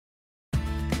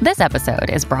This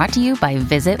episode is brought to you by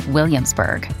Visit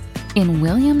Williamsburg. In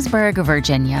Williamsburg,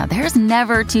 Virginia, there's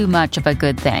never too much of a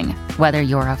good thing. Whether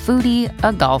you're a foodie,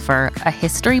 a golfer, a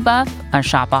history buff, a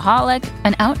shopaholic,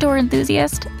 an outdoor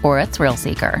enthusiast, or a thrill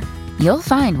seeker, you'll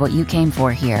find what you came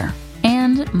for here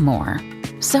and more.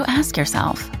 So ask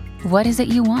yourself, what is it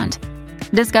you want?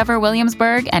 Discover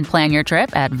Williamsburg and plan your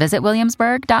trip at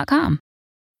visitwilliamsburg.com.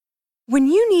 When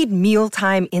you need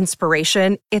mealtime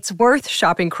inspiration, it's worth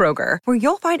shopping Kroger, where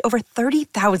you'll find over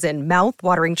 30,000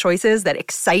 mouth-watering choices that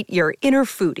excite your inner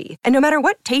foodie. And no matter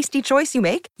what tasty choice you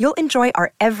make, you'll enjoy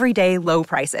our everyday low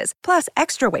prices, plus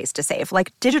extra ways to save,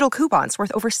 like digital coupons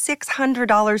worth over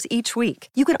 $600 each week.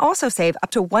 You can also save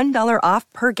up to $1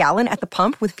 off per gallon at the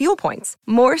pump with fuel points.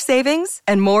 More savings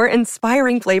and more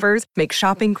inspiring flavors make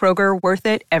shopping Kroger worth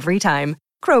it every time.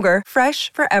 Kroger,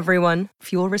 fresh for everyone.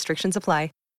 Fuel restrictions apply.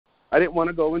 I didn't want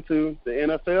to go into the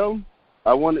NFL.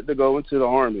 I wanted to go into the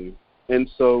Army.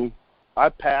 And so I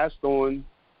passed on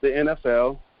the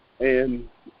NFL, and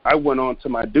I went on to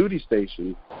my duty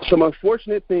station. Some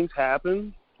unfortunate things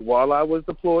happened while I was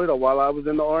deployed or while I was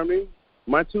in the Army.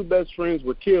 My two best friends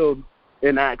were killed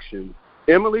in action.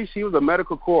 Emily, she was a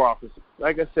medical corps officer.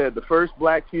 Like I said, the first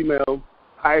black female,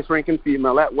 highest-ranking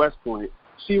female at West Point.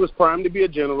 She was primed to be a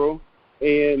general,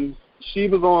 and she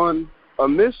was on a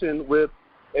mission with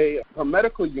a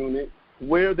medical unit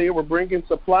where they were bringing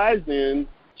supplies in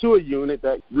to a unit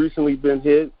that recently been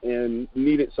hit and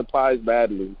needed supplies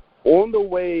badly. On the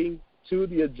way to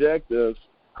the objective,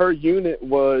 her unit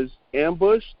was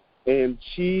ambushed, and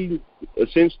she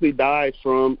essentially died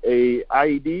from a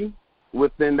IED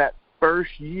within that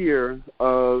first year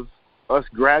of us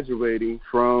graduating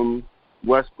from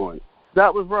West Point.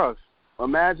 That was rough.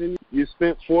 Imagine you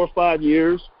spent 4 or 5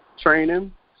 years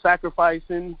training,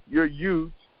 sacrificing your youth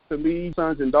to lead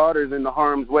sons and daughters into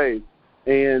harm's way.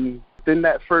 And within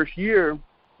that first year,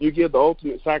 you give the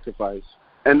ultimate sacrifice.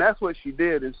 And that's what she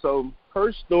did. And so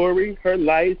her story, her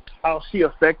life, how she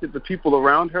affected the people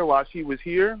around her while she was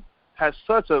here has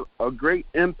such a great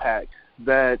impact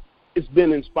that it's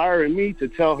been inspiring me to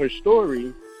tell her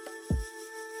story.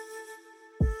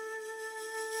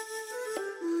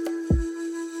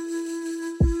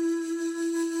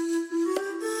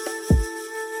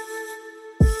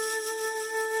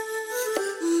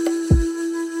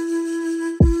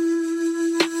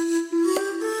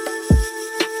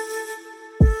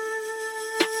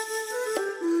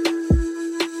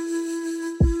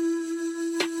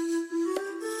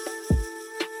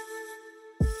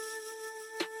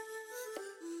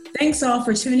 Thanks all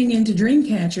for tuning in to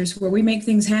Dreamcatchers, where we make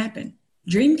things happen.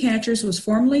 Dreamcatchers was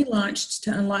formally launched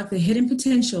to unlock the hidden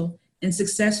potential in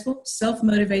successful,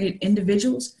 self-motivated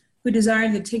individuals who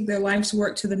desire to take their life's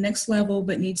work to the next level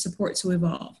but need support to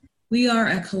evolve. We are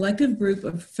a collective group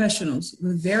of professionals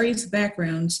with various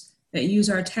backgrounds that use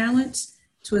our talents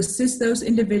to assist those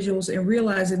individuals in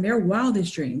realizing their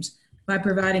wildest dreams by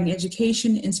providing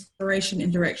education, inspiration,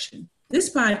 and direction.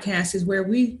 This podcast is where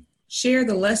we share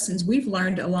the lessons we've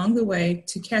learned along the way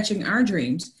to catching our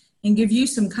dreams and give you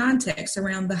some context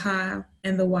around the how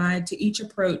and the why to each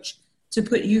approach to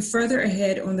put you further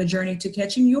ahead on the journey to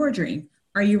catching your dream.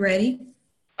 Are you ready?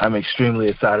 I'm extremely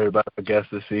excited about our guest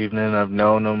this evening. I've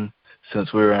known him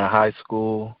since we were in high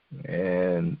school,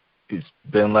 and he's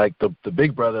been like the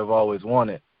big brother I've always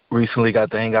wanted. Recently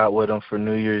got to hang out with him for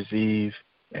New Year's Eve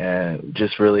and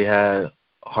just really had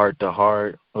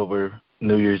heart-to-heart over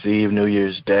New Year's Eve, New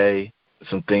Year's Day.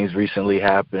 Some things recently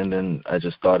happened, and I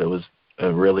just thought it was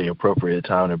a really appropriate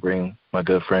time to bring my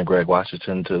good friend Greg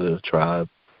Washington to the tribe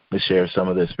to share some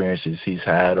of the experiences he's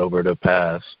had over the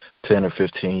past 10 or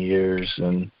 15 years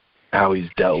and how he's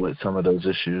dealt with some of those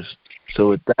issues. So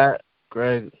with that,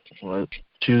 Greg, why don't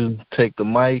you take the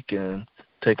mic and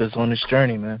take us on this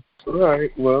journey, man? All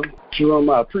right. Well, Jerome,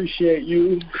 I appreciate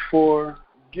you for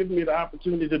giving me the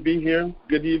opportunity to be here.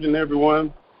 Good evening,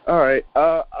 everyone. All right.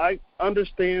 I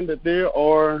understand that there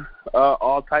are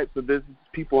all types of business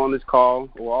people on this call,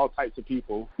 or all types of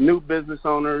people, new business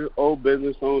owners, old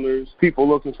business owners, people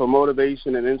looking for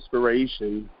motivation and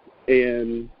inspiration.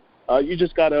 And you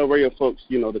just got an array of folks,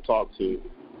 to talk to.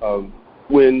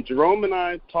 When Jerome and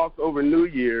I talked over New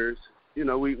Year's,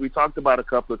 we talked about a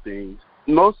couple of things.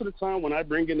 Most of the time when I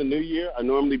bring in the new year, I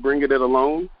normally bring it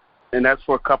alone, and that's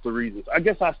for a couple of reasons. I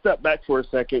guess I'll step back for a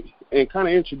second and kind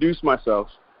of introduce myself.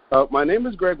 My name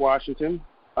is Greg Washington.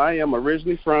 I am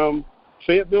originally from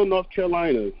Fayetteville, North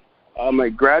Carolina. I'm a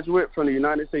graduate from the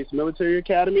United States Military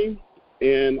Academy,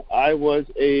 and I was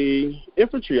a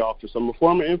infantry officer. I'm a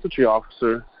former infantry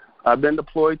officer. I've been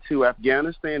deployed to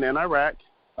Afghanistan and Iraq,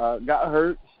 got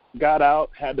hurt, got out,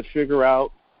 had to figure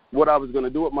out what I was going to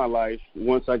do with my life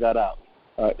once I got out.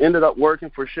 Ended up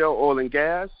working for Shell Oil and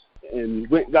Gas and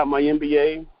went and got my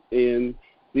MBA and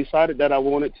decided that I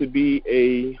wanted to be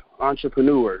a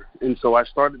entrepreneur. And so I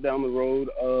started down the road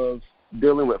of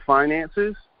dealing with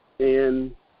finances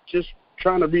and just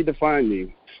trying to redefine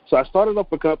me. So I started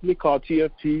up a company called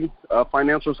TFT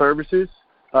Financial Services.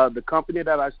 The company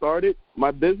that I started,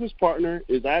 my business partner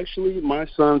is actually my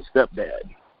son's stepdad.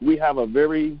 We have a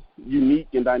very unique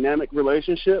and dynamic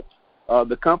relationship.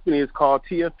 The company is called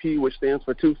TFP, which stands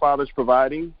for Two Fathers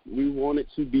Providing. We want it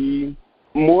to be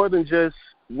more than just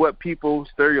what people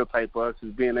stereotype us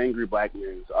as being angry black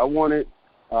men. I wanted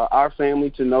our family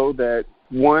to know that,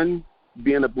 one,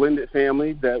 being a blended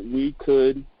family, that we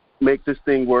could make this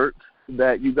thing work,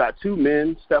 that you got two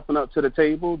men stepping up to the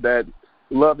table that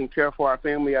love and care for our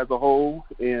family as a whole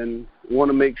and want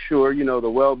to make sure, the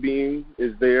well-being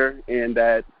is there and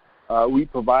that we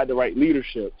provide the right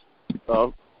leadership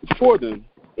for them,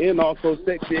 and also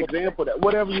set the example that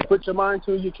whatever you put your mind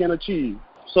to, you can achieve.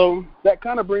 So that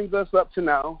kind of brings us up to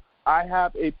now. I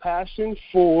have a passion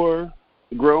for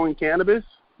growing cannabis,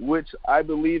 which I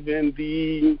believe in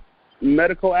the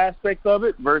medical aspect of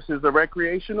it versus the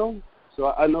recreational.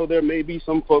 So I know there may be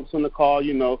some folks on the call,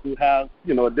 who have,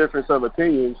 a difference of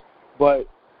opinions, but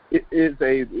it is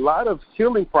a lot of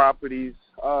healing properties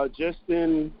just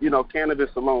in,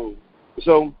 cannabis alone.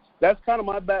 So that's kind of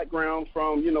my background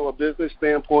from, a business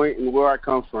standpoint and where I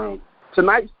come from.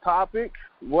 Tonight's topic,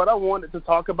 what I wanted to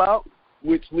talk about,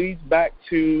 which leads back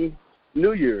to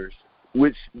New Year's,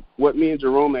 what me and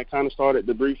Jerome had kind of started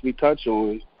to briefly touch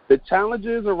on, the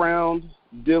challenges around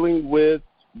dealing with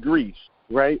grief,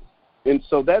 right? And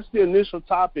so that's the initial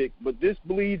topic, but this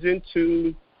bleeds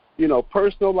into,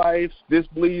 personal life. This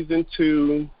bleeds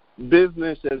into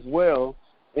business as well.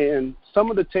 And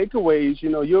some of the takeaways,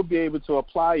 you'll be able to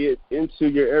apply it into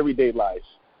your everyday life.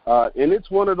 And it's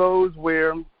one of those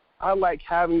where I like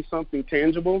having something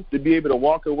tangible to be able to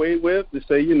walk away with, to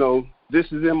say, this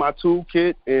is in my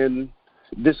toolkit and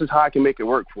this is how I can make it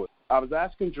work for it. I was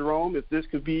asking Jerome if this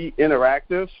could be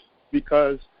interactive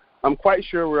because I'm quite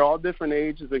sure we're all different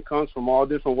ages and comes from all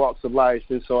different walks of life.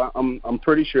 And so I'm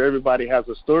pretty sure everybody has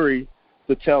a story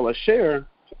to tell or share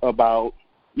about,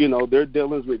 their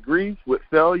dealings with grief, with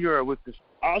failure, or with this.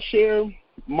 I'll share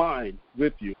mine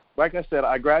with you. Like I said,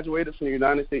 I graduated from the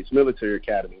United States Military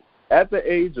Academy. At the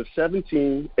age of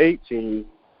 17, 18,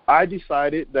 I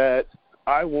decided that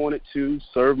I wanted to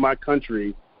serve my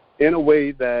country in a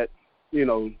way that,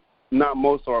 not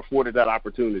most are afforded that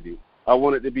opportunity. I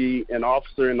wanted to be an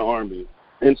officer in the Army.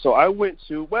 And so I went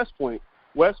to West Point.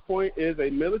 West Point is a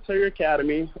military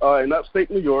academy in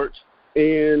upstate New York,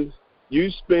 and you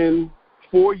spend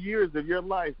 4 years of your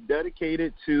life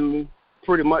dedicated to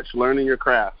pretty much learning your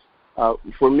craft.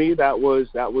 For me, that was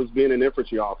being an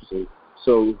infantry officer.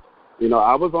 So,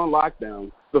 I was on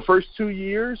lockdown. The first 2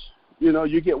 years,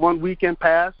 you get 1 weekend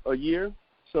pass a year.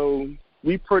 So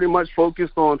we pretty much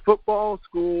focused on football,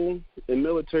 school, and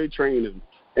military training.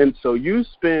 And so you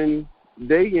spend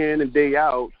day in and day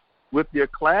out with your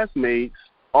classmates,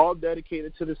 all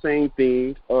dedicated to the same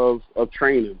thing of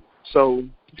training. So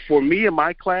for me and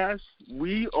my class,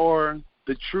 we are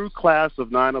the true class of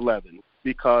 9/11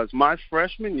 because my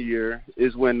freshman year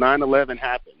is when 9/11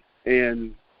 happened.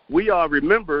 And we all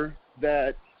remember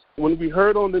that when we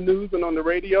heard on the news and on the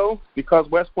radio, because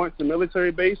West Point's a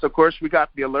military base, of course, we got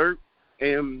the alert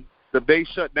and the base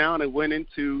shut down and went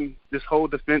into this whole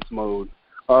defense mode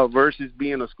versus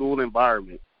being a school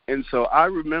environment. And so I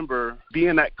remember being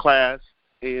in that class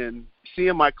and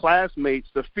seeing my classmates,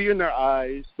 the fear in their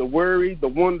eyes, the worry, the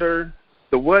wonder,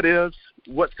 the what ifs,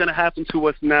 what's going to happen to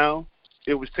us now.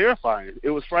 It was terrifying. It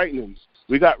was frightening.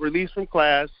 We got released from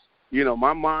class.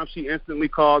 My mom, she instantly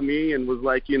called me and was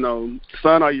like,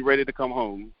 son, are you ready to come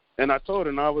home? And I told her,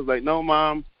 and I was like, no,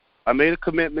 Mom, I made a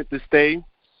commitment to stay,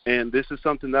 and this is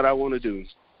something that I want to do,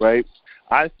 right?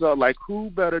 I felt like who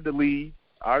better to lead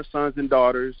our sons and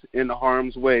daughters into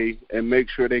harm's way and make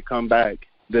sure they come back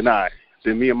than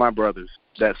me and my brothers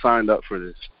that signed up for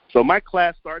this. So my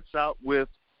class starts out with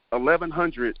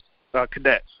 1,100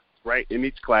 cadets, right, in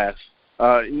each class.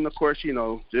 And, of course,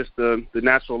 just the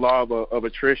natural law of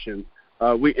attrition.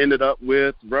 We ended up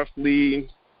with roughly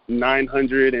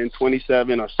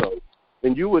 927 or so.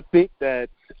 And you would think that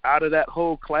out of that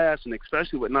whole class, and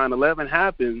especially when 9/11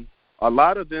 happened, a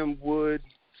lot of them would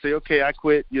say, okay, I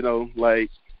quit,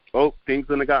 things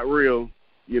done got real.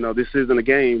 This isn't a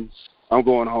game. I'm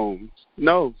going home.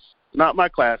 No, not my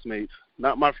classmates,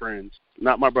 not my friends,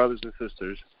 not my brothers and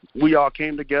sisters. We all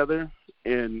came together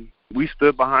and we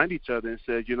stood behind each other and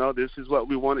said, this is what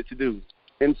we wanted to do.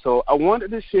 And so I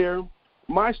wanted to share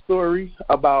my story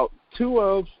about two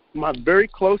of my very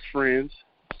close friends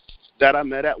that I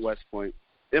met at West Point,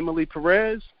 Emily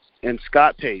Perez and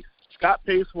Scott Pace. Scott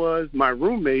Pace was my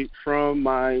roommate from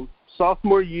my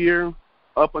sophomore year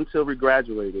up until we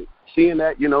graduated. Seeing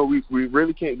that, we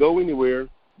really can't go anywhere.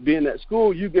 Being at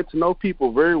school, you get to know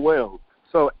people very well.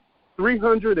 So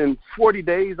 340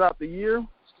 days out the year,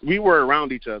 we were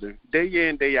around each other, day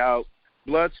in, day out,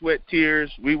 blood, sweat,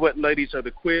 tears. We wouldn't let each other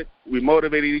quit. We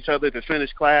motivated each other to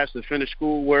finish class, to finish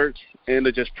schoolwork, and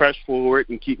to just press forward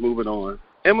and keep moving on.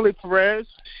 Emily Perez,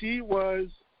 she was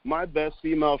my best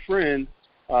female friend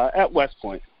at West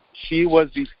Point. She was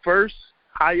the first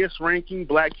highest-ranking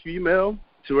black female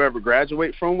to ever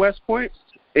graduate from West Point,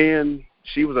 and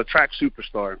she was a track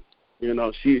superstar.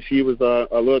 She was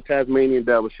a little Tasmanian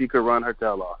devil. She could run her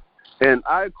tail off. And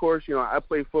I, of course, I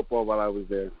played football while I was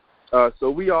there.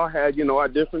 So we all had, our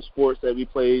different sports that we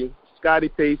played. Scotty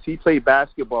Pace, he played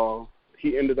basketball.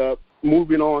 He ended up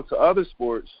moving on to other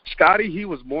sports. Scotty, he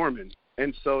was Mormon.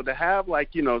 And so to have,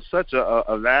 such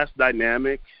a vast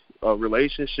dynamic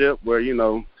relationship where,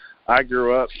 I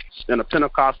grew up in a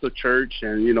Pentecostal church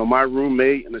and, my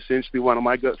roommate and essentially one of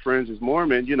my good friends is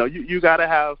Mormon, you got to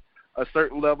have a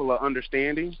certain level of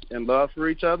understanding and love for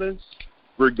each other,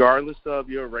 regardless of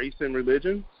your race and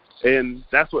religion. And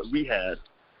that's what we had.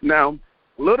 Now,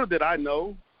 little did I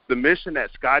know the mission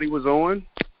that Scotty was on.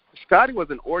 Scotty was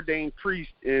an ordained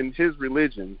priest in his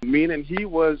religion, meaning he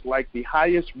was like the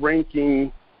highest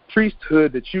ranking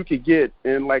priesthood that you could get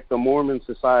in like the Mormon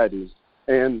societies.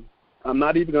 And I'm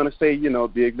not even going to say,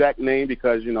 the exact name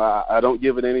because, I don't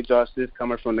give it any justice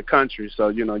coming from the country. So,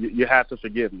 you have to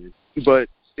forgive me. But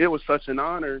it was such an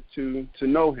honor to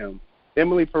know him.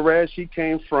 Emily Perez, she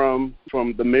came from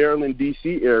the Maryland,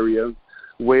 D.C. area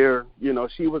where,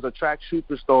 she was a track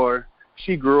superstar.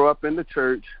 She grew up in the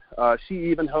church. She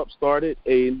even helped started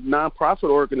a nonprofit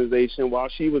organization while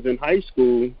she was in high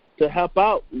school to help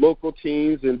out local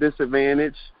teens and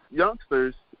disadvantaged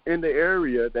youngsters in the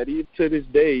area that even to this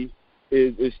day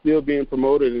is still being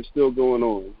promoted and still going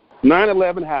on.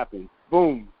 9/11 happened.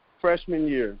 Boom. Freshman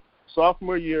year.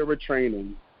 Sophomore year, we're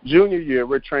training. Junior year,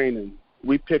 we're training.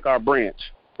 We pick our branch,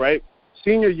 right?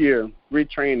 Senior year, we're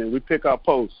training. We pick our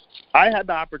post. I had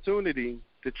the opportunity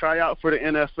to try out for the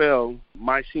NFL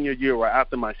my senior year or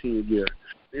after my senior year.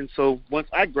 And so once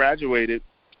I graduated,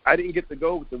 I didn't get to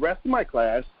go with the rest of my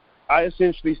class. I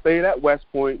essentially stayed at West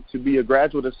Point to be a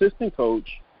graduate assistant coach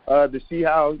to see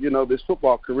how, this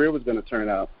football career was going to turn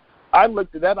out. I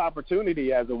looked at that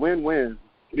opportunity as a win-win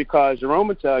because Jerome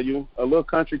will tell you, a little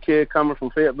country kid coming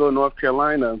from Fayetteville, North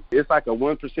Carolina, it's like a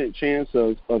 1% chance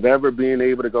of ever being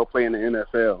able to go play in the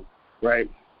NFL, right?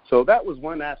 So that was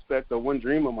one aspect of one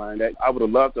dream of mine that I would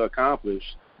have loved to accomplish.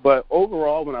 But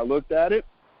overall, when I looked at it,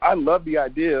 I loved the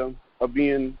idea of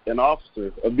being an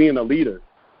officer, of being a leader.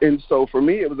 And so for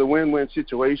me, it was a win-win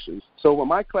situation. So when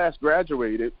my class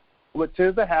graduated, what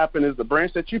tends to happen is the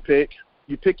branch that you pick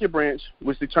your branch,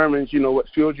 which determines, what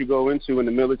field you go into in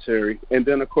the military, and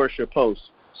then, of course, your post.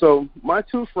 So my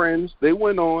two friends, they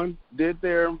went on, did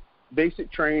their basic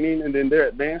training and then their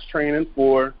advanced training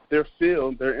for their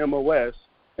field, their MOS,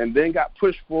 and then got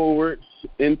pushed forward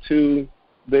into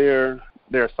their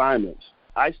assignments.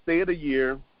 I stayed a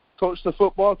year, coached the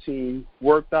football team,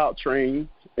 worked out, trained,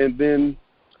 and then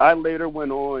I later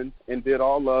went on and did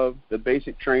all of the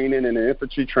basic training and the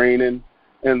infantry training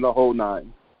and the whole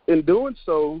nine. In doing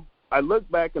so, I look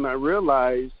back and I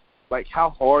realized how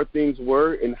hard things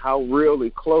were and how real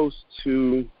and close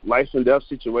to life and death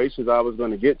situations I was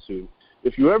going to get to.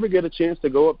 If you ever get a chance to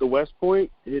go up to West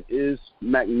Point, it is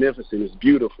magnificent. It's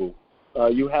beautiful.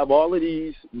 You have all of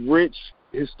these rich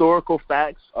historical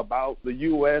facts about the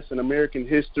U.S. and American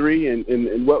history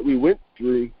and what we went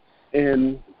through,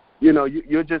 and,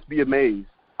 you'll just be amazed.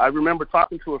 I remember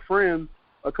talking to a friend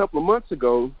a couple of months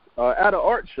ago at an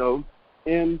art show,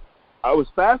 and I was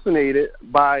fascinated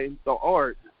by the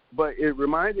art, but it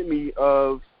reminded me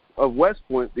of West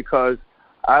Point because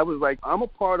I was like, I'm a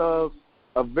part of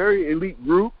a very elite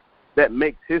group that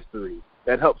makes history,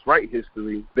 that helps write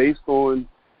history based on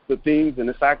the things and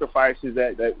the sacrifices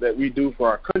that we do for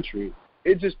our country.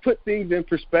 It just put things in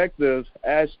perspective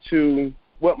as to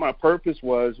what my purpose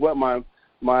was, what my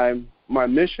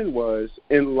mission was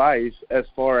in life as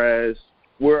far as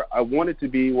where I wanted to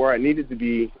be, where I needed to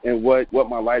be, and what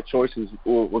my life choices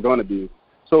were going to be.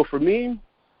 So for me,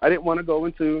 I didn't want to go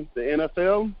into the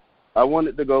NFL. I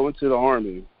wanted to go into the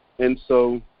Army. And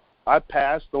so I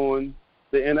passed on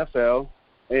the NFL,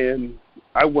 and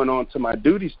I went on to my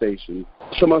duty station.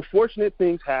 Some unfortunate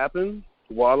things happened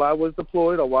while I was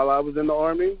deployed or while I was in the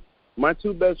Army. My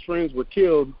two best friends were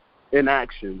killed in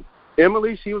action.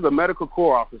 Emily, she was a medical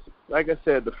corps officer. Like I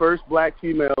said, the first black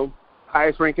female,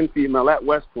 highest-ranking female at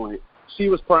West Point. She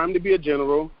was primed to be a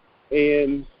general,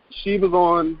 and she was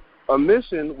on a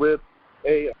mission with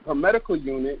a medical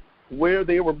unit where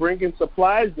they were bringing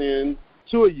supplies in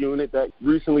to a unit that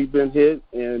recently been hit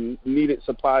and needed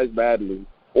supplies badly.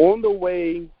 On the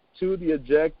way to the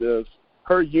objective,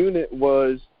 her unit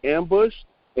was ambushed,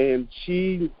 and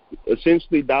she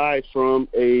essentially died from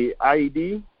a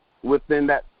IED within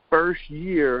that first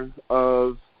year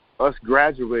of us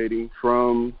graduating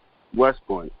from West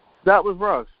Point. That was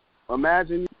rough.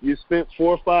 Imagine you spent 4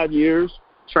 or 5 years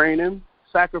training,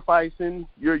 sacrificing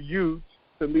your youth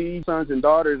to lead sons and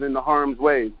daughters into harm's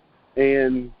way.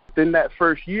 And within that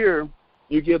first year,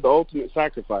 you give the ultimate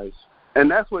sacrifice. And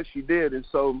that's what she did. And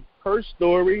so her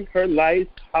story, her life,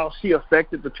 how she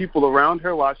affected the people around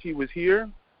her while she was here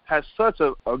has such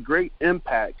a great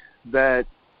impact that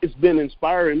it's been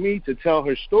inspiring me to tell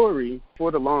her story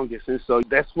for the longest. And so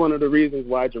that's one of the reasons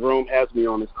why Jerome has me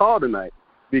on this call tonight,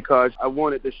 because I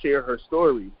wanted to share her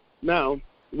story. Now,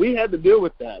 we had to deal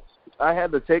with that. I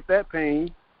had to take that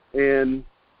pain, and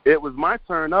it was my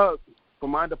turn up for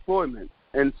my deployment.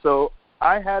 And so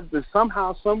I had to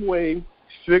somehow, some way,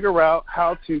 figure out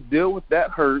how to deal with that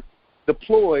hurt,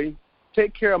 deploy,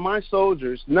 take care of my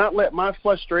soldiers, not let my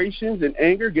frustrations and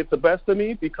anger get the best of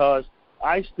me, because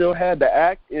I still had to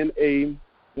act in a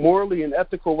morally and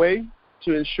ethical way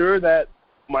to ensure that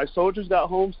my soldiers got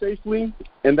home safely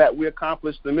and that we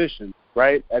accomplished the mission,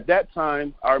 right? At that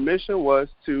time, our mission was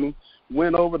to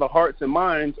win over the hearts and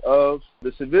minds of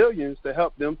the civilians to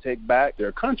help them take back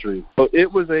their country. So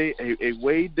it was a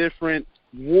way different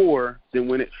war than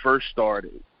when it first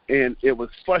started, and it was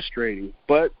frustrating,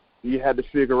 but you had to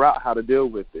figure out how to deal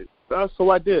with it. So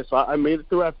I did. So I made it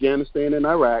through Afghanistan and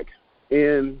Iraq,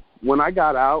 and when I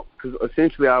got out, because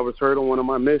essentially I was hurt on one of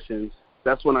my missions,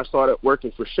 that's when I started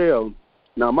working for Shell.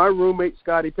 Now, my roommate,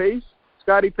 Scotty Pace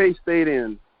stayed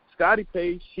in. Scotty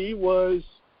Pace, he was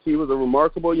a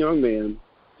remarkable young man.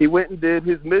 He went and did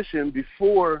his mission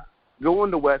before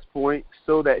going to West Point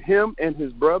so that him and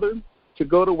his brother could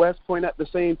go to West Point at the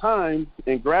same time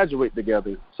and graduate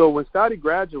together. So when Scotty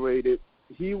graduated,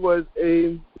 he was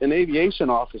an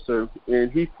aviation officer,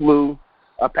 and he flew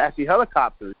Apache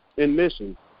helicopters in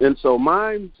mission. And so it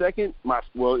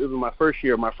was my first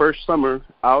year, my first summer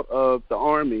out of the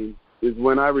Army is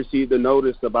when I received a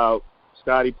notice about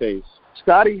Scotty Pace.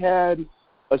 Scotty had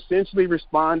essentially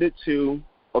responded to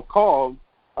a call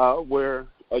where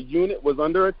a unit was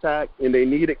under attack and they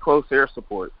needed close air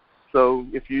support. So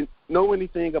if you know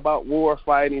anything about war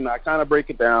fighting, I kind of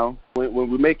break it down. When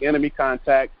we make enemy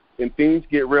contact and things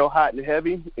get real hot and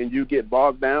heavy and you get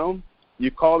bogged down,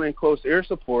 you call in close air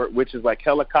support, which is like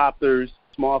helicopters,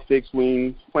 small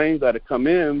fixed-wing planes that have come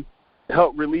in to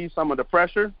help relieve some of the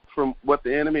pressure from what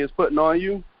the enemy is putting on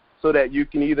you so that you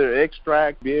can either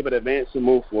extract, be able to advance, and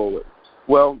move forward.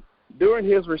 Well, during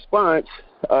his response,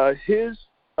 his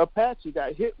Apache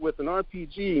got hit with an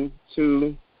RPG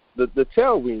to the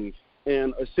tail wings,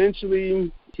 and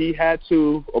essentially he had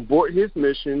to abort his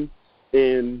mission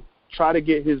and try to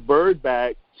get his bird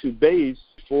back to base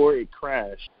before it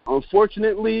crashed.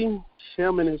 Unfortunately,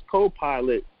 him and his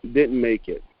co-pilot didn't make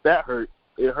it. That hurt.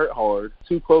 It hurt hard.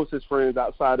 2 closest friends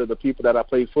outside of the people that I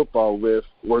played football with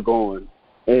were gone.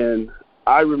 And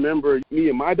I remember me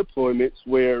and my deployments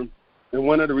where, and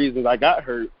one of the reasons I got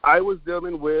hurt, I was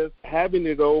dealing with having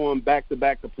to go on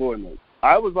back-to-back deployments.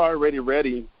 I was already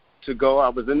ready to go. I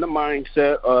was in the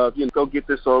mindset of, go get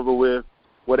this over with.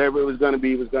 Whatever it was going to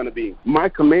be was going to be. My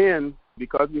command,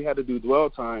 because we had to do dwell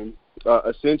time,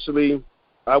 essentially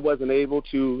I wasn't able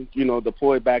to,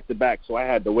 deploy back-to-back, so I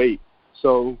had to wait.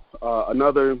 So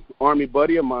another Army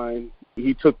buddy of mine,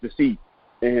 he took the seat.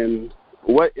 And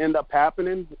what ended up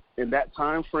happening in that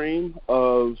time frame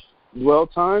of dwell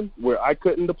time where I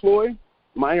couldn't deploy,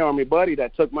 my Army buddy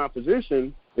that took my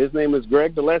position, his name is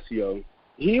Greg DeLessio.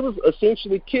 He was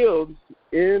essentially killed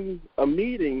in a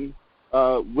meeting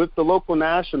with the local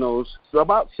nationals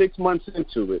about 6 months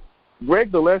into it.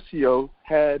 Greg DeLessio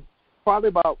had probably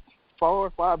about 4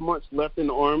 or 5 months left in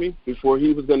the Army before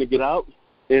he was going to get out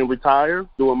and retire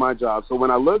doing my job. So when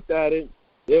I looked at it,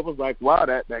 it was like, wow,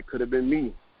 that could have been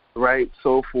me, right?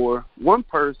 So for one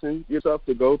person, yourself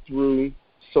to go through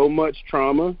so much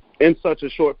trauma in such a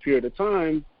short period of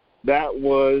time, that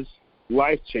was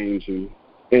life-changing.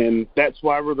 And that's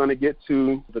why we're going to get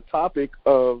to the topic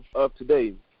of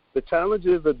today, the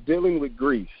challenges of dealing with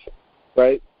grief,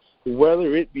 right?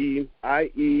 Whether it be,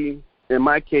 i.e., in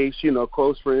my case,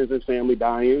 close friends and family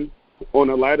dying.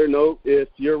 On a lighter note, if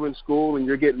you're in school and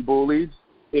you're getting bullied,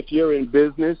 if you're in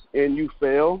business and you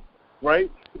fail,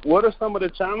 right? what are some of the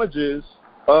challenges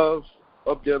of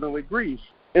dealing with grief?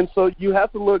 And so you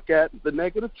have to look at the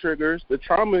negative triggers, the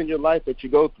trauma in your life that you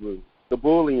go through, the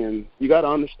bullying. You got to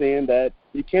understand that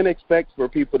you can't expect for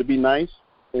people to be nice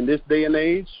in this day and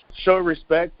age. Show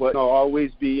respect, but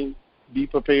always be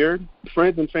prepared.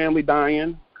 Friends and family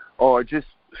dying, or just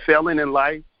failing in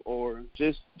life, or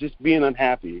just being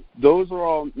unhappy. Those are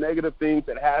all negative things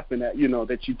that happen that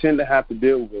you tend to have to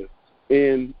deal with.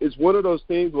 And it's one of those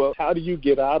things, well, how do you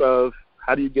get out of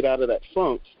that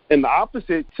funk? And the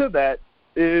opposite to that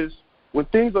is when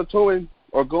things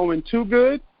are going too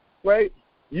good, right?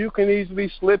 You can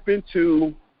easily slip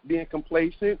into being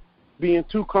complacent, being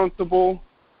too comfortable,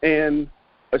 and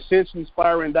essentially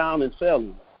spiraling down and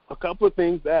failing. A couple of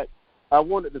things that I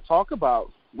wanted to talk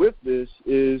about with this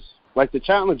is like the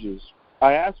challenges.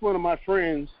 I asked one of my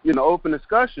friends, open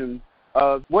discussion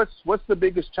of what's the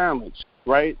biggest challenge,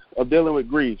 right, of dealing with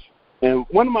grief. And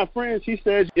one of my friends, he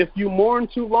said, if you mourn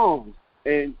too long.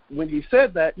 And when he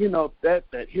said that,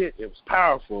 that hit, it was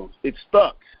powerful. It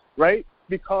stuck, right?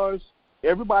 Because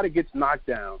everybody gets knocked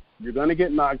down. You're going to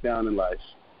get knocked down in life.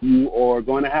 You are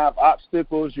going to have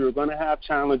obstacles. You're going to have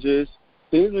challenges.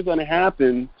 Things are going to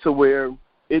happen to where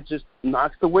it just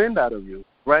knocks the wind out of you,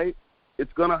 right?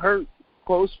 It's going to hurt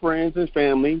close friends and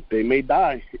family. They may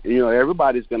die.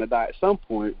 Everybody's going to die at some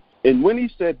point. And when he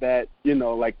said that,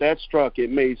 like that struck, it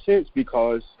made sense,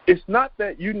 because it's not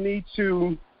that you need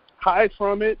to hide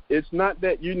from it. It's not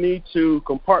that you need to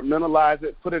compartmentalize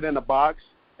it, put it in a box,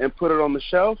 and put it on the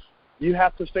shelf. You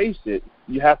have to face it.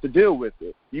 You have to deal with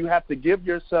it. You have to give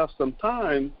yourself some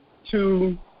time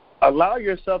to allow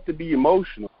yourself to be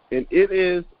emotional. And it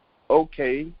is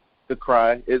okay to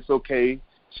cry. It's okay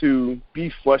to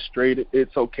be frustrated.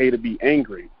 It's okay to be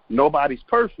angry. Nobody's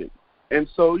perfect. And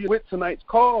so with tonight's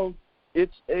call,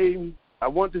 I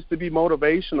want this to be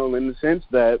motivational in the sense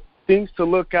that things to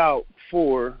look out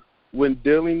for when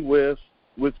dealing with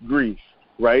grief,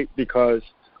 right? Because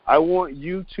I want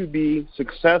you to be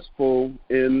successful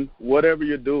in whatever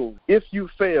you're doing. If you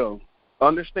fail,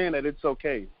 understand that it's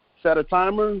okay. Set a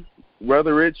timer,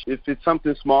 whether if it's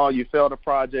something small, you failed a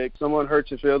project, someone hurt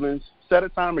your feelings, set a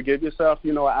timer, give yourself,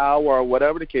 an hour or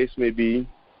whatever the case may be.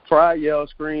 Cry, yell,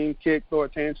 scream, kick, throw a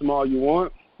tantrum, all you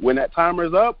want. When that timer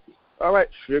is up, all right,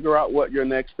 figure out what your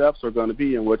next steps are going to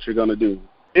be and what you're going to do.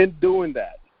 In doing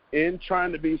that, in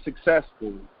trying to be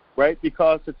successful, right?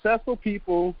 Because successful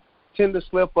people tend to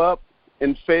slip up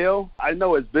and fail. I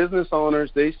know as business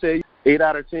owners, they say 8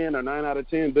 out of 10 or 9 out of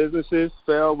 10 businesses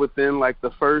fail within like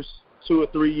the first 2 or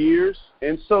 3 years.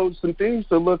 And so some things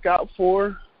to look out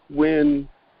for when,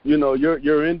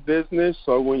 you're in business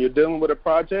or when you're dealing with a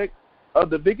project.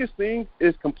 The biggest thing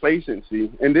is complacency.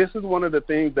 And this is one of the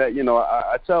things that,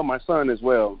 I tell my son as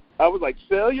well. I was like,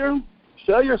 failure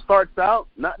starts out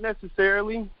not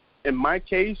necessarily in my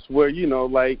case where,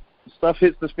 like stuff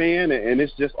hits the fan and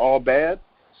it's just all bad.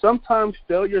 Sometimes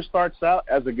failure starts out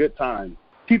as a good time.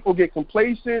 People get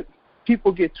complacent.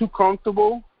 People get too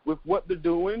comfortable with what they're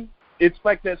doing. It's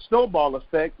like that snowball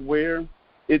effect where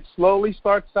it slowly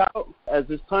starts out as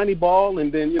this tiny ball,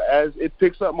 and then as it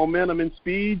picks up momentum and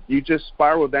speed, you just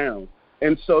spiral down.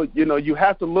 And so, you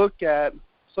have to look at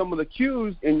some of the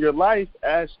cues in your life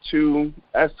as to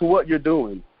what you're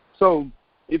doing. So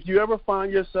if you ever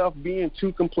find yourself being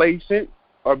too complacent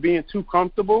or being too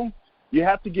comfortable, you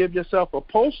have to give yourself a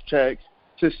pulse check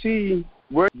to see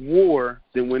where war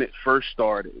than when it first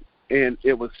started. And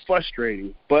it was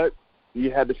frustrating, but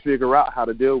you had to figure out how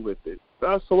to deal with it.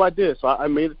 So I did. So I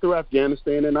made it through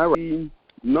Afghanistan and Iraq. The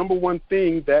number one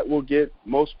thing that will get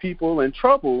most people in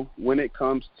trouble when it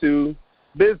comes to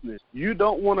business. You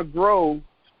don't want to grow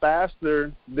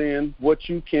faster than what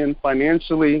you can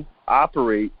financially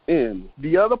operate in.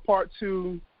 The other part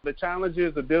to the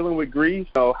challenges of dealing with grief,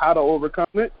 how to overcome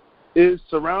it, is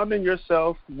surrounding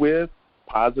yourself with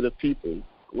positive people,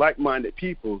 like-minded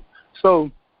people.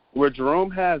 So where Jerome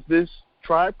has this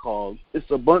tribe called, it's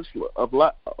a bunch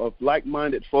of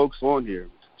like-minded folks on here.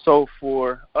 So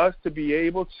for us to be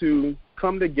able to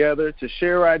come together, to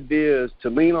share ideas, to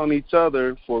lean on each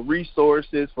other for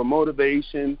resources, for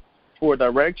motivation, for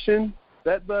direction,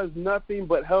 that does nothing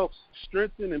but helps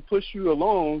strengthen and push you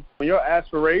along on your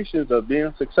aspirations of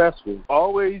being successful.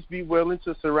 Always be willing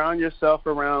to surround yourself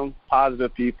around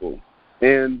positive people.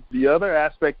 And the other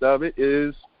aspect of it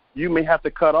is you may have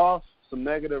to cut off some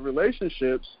negative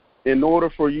relationships in order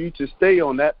for you to stay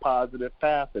on that positive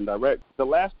path and direct. The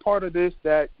last part of this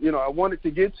that, I wanted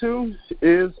to get to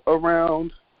is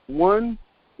around, one,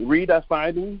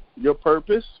 redefining your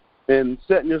purpose and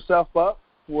setting yourself up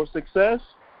for success,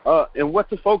 and what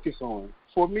to focus on.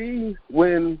 For me,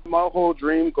 when my whole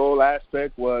dream goal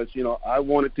aspect was, I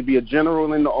wanted to be a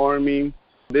general in the Army.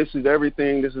 This is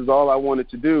everything. This is all I wanted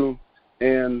to do.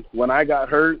 And when I got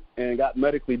hurt and got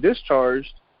medically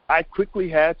discharged, I quickly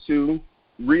had to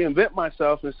reinvent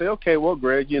myself and say, okay, well,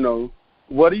 Greg,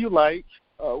 what do you like?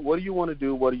 What do you want to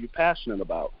do? What are you passionate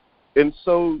about? And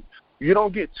so you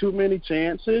don't get too many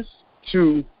chances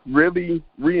to really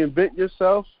reinvent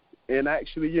yourself and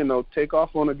actually, take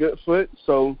off on a good foot.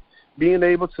 So being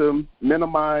able to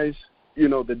minimize,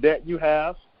 the debt you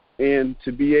have and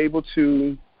to be able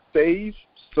to save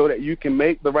so that you can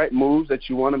make the right moves that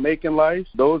you want to make in life,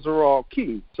 those are all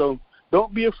key. So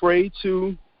don't be afraid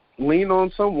to lean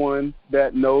on someone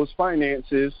that knows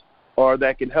finances or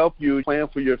that can help you plan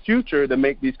for your future to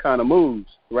make these kind of moves,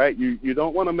 right? You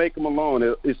don't want to make them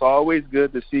alone. It's always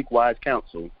good to seek wise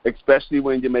counsel, especially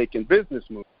when you're making business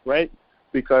moves, right?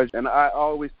 Because, and I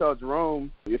always tell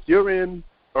Jerome, if you're in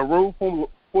a room full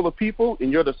of people and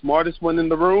you're the smartest one in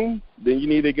the room, then you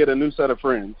need to get a new set of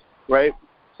friends, right?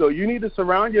 So you need to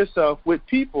surround yourself with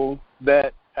people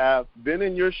that have been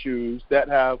in your shoes, that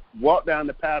have walked down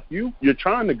the path you're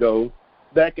trying to go,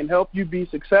 that can help you be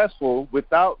successful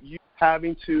without you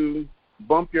having to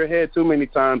bump your head too many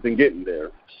times in getting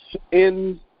there.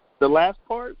 And the last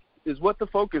part is what to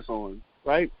focus on,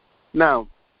 right? Now,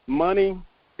 money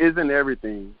isn't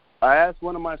everything. I asked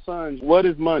one of my sons, what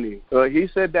is money? He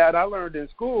said, Dad, I learned in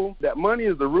school that money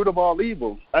is the root of all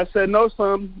evil. I said, no,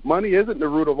 son, money isn't the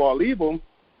root of all evil.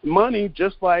 Money,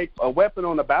 just like a weapon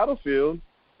on the battlefield,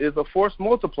 is a force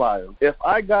multiplier. If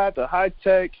I got the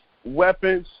high-tech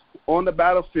weapons on the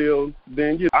battlefield,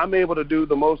 then I'm able to do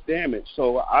the most damage.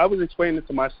 So I was explaining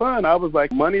to my son, I was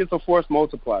like, money is a force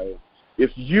multiplier.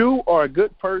 If you are a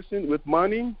good person with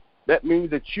money, that means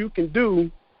that you can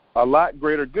do a lot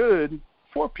greater good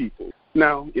for people.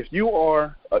 Now, if you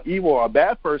are an evil or a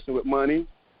bad person with money,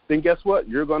 then guess what?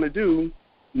 You're going to do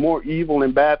more evil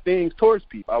and bad things towards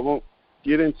people. I won't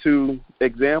get into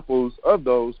examples of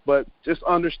those, but just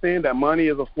understand that money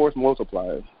is a force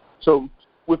multiplier. So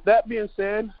with that being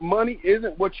said, money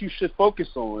isn't what you should focus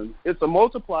on. It's a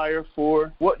multiplier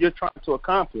for what you're trying to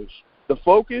accomplish. The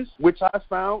focus, which I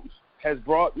found has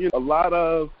brought a lot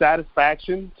of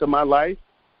satisfaction to my life,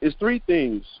 is three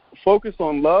things. Focus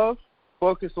on love,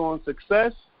 focus on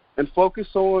success, and focus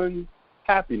on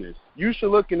happiness. You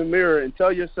should look in the mirror and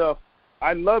tell yourself,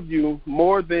 I love you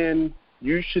more than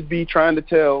you should be trying to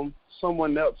tell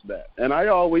someone else that. And I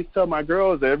always tell my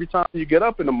girls that every time you get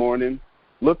up in the morning,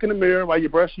 look in the mirror while you're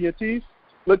brushing your teeth,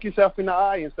 look yourself in the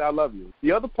eye and say, I love you.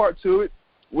 The other part to it,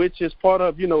 which is part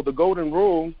of, the golden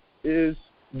rule, is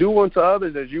do unto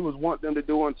others as you would want them to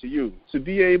do unto you. To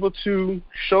be able to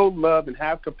show love and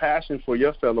have compassion for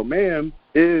your fellow man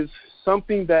is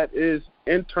something that is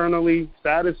internally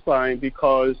satisfying,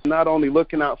 because you're not only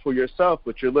looking out for yourself,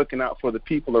 but you're looking out for the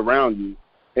people around you,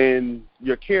 and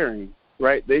you're caring,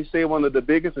 right? They say one of the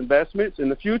biggest investments in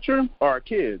the future are our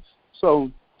kids. So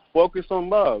focus on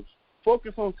love.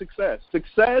 Focus on success.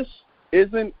 Success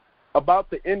isn't about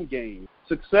the end game.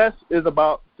 Success is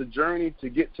about the journey to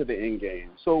get to the end game.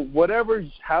 So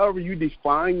however you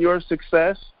define your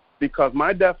success, because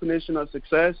my definition of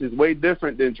success is way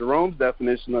different than Jerome's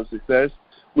definition of success,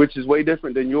 which is way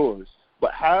different than yours.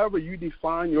 But however you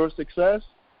define your success,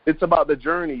 it's about the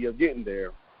journey of getting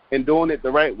there and doing it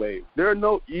the right way. There are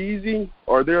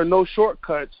no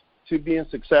shortcuts to being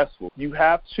successful. You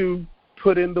have to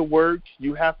put in the work.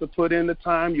 You have to put in the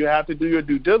time. You have to do your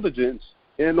due diligence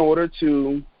in order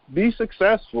to be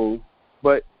successful,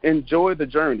 but enjoy the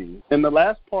journey. And the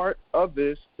last part of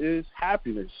this is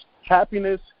happiness.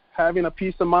 Happiness, having a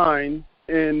peace of mind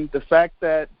in the fact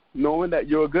that knowing that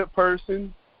you're a good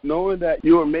person, knowing that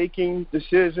you are making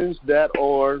decisions that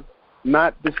are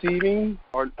not deceiving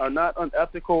or are not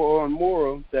unethical or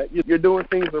immoral, that you're doing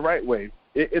things the right way.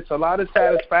 It's a lot of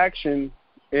satisfaction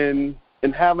in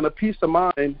having a peace of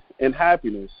mind and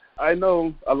happiness. I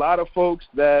know a lot of folks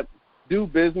that do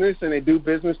business, and they do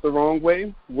business the wrong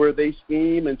way, where they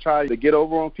scheme and try to get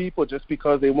over on people just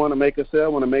because they want to make a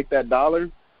sale, want to make that dollar.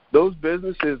 Those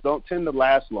businesses don't tend to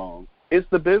last long. It's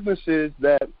the businesses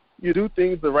that you do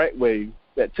things the right way,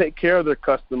 that take care of their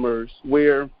customers,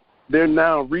 where they're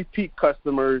now repeat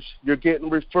customers, you're getting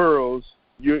referrals,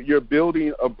 you're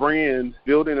building a brand,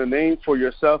 building a name for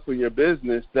yourself and your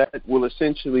business that will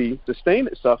essentially sustain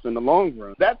itself in the long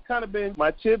run. That's kind of been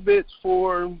my tidbits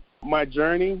for my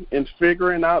journey in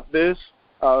figuring out this.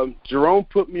 Jerome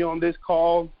put me on this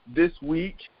call this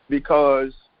week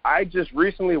because I just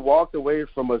recently walked away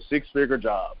from a 6-figure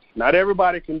job. Not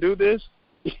everybody can do this.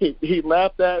 He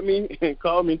laughed at me and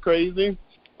called me crazy.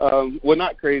 Well,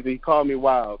 not crazy. He called me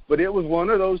wild. But it was one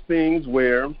of those things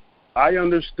where I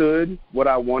understood what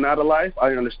I want out of life.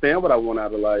 I understand what I want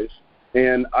out of life.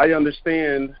 And I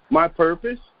understand my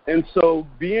purpose. And so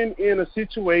being in a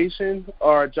situation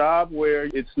or a job where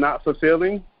it's not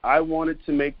fulfilling, I wanted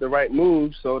to make the right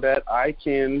move so that I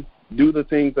can do the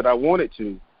things that I wanted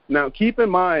to. Now, keep in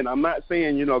mind, I'm not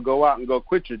saying, go out and go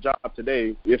quit your job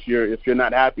today if you're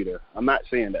not happy there. I'm not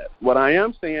saying that. What I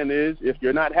am saying is if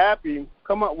you're not happy,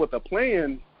 come up with a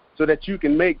plan so that you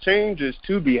can make changes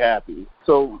to be happy.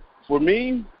 So for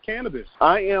me, cannabis.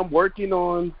 I am working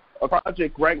on a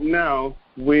project right now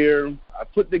where I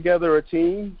put together a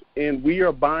team and we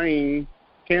are buying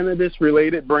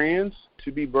cannabis-related brands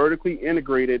to be vertically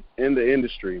integrated in the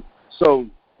industry. So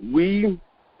we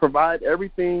provide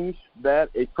everything that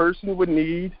a person would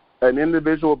need, an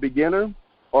individual beginner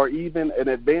or even an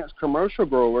advanced commercial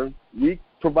grower. We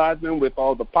provide them with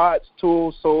all the pots,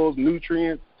 tools, soils,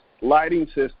 nutrients, lighting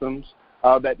systems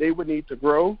that they would need to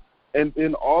grow, and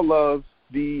then all of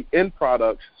the end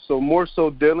products. So more so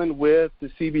dealing with the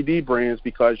CBD brands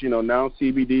because, now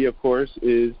CBD, of course,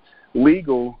 is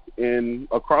legal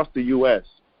across the U.S.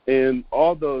 And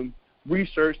all the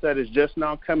research that is just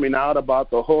now coming out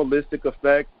about the holistic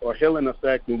effect or healing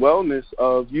effect and wellness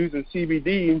of using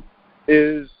CBD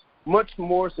is much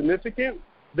more significant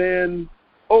than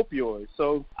opioids.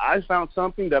 So I found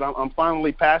something that I'm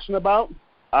finally passionate about.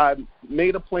 I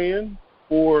made a plan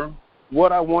for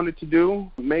what I wanted to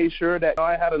do, made sure that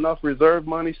I had enough reserve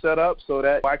money set up so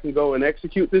that I can go and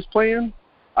execute this plan.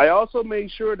 I also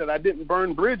made sure that I didn't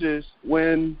burn bridges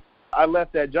when I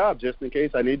left that job just in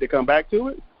case I need to come back to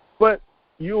it. But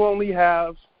you only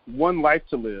have one life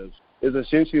to live is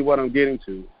essentially what I'm getting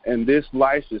to. And this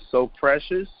life is so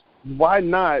precious. Why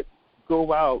not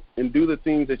go out and do the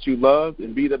things that you love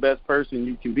and be the best person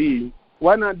you can be?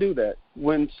 Why not do that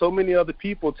when so many other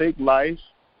people take life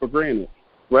for granted,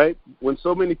 right? When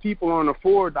so many people don't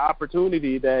afford the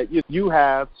opportunity that you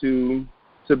have to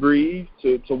breathe,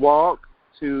 to walk,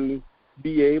 to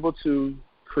be able to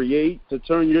create, to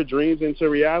turn your dreams into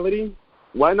reality.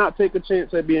 Why not take a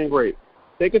chance at being great?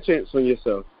 Take a chance on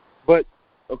yourself. But,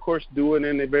 of course, do it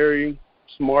in a very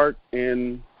smart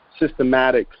and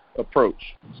systematic approach.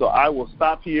 So I will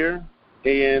stop here,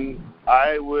 and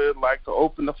I would like to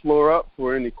open the floor up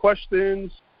for any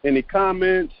questions, any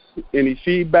comments, any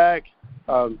feedback.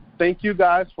 Thank you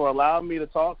guys for allowing me to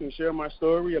talk and share my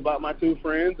story about my two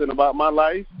friends and about my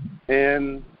life.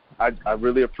 And I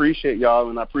really appreciate y'all,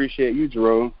 and I appreciate you,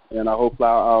 Jerome, and I hope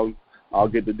I'll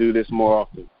get to do this more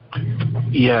often.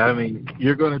 Yeah, I mean,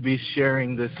 you're going to be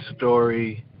sharing this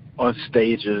story on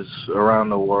stages around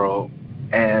the world,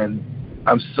 and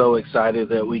I'm so excited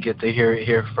that we get to hear it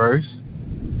here first.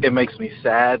 It makes me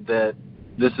sad that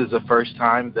this is the first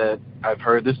time that I've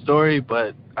heard this story,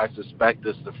 but I suspect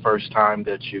it's the first time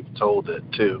that you've told it,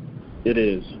 too. It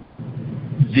is.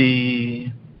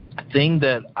 The thing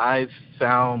that I've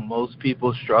found most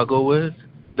people struggle with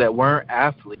that weren't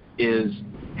athletes is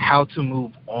how to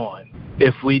move on.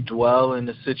 If we dwell in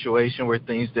a situation where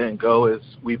things didn't go as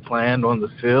we planned on the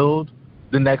field,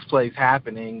 the next play's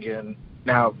happening, and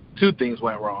now two things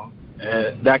went wrong.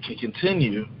 And that can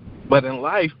continue. But in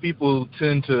life, people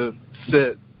tend to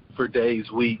sit for days,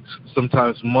 weeks,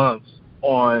 sometimes months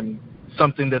on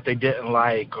something that they didn't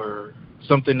like or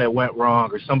something that went wrong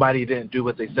or somebody didn't do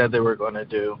what they said they were going to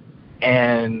do.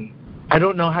 And I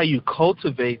don't know how you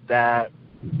cultivate that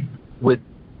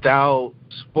without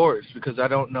sports, because I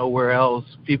don't know where else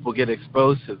people get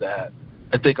exposed to that.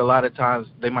 I think a lot of times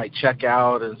they might check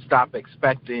out and stop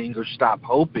expecting or stop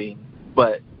hoping,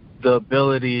 but the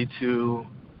ability to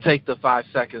take the 5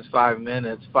 seconds, 5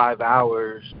 minutes, 5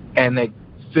 hours, and they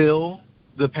feel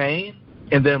the pain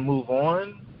and then move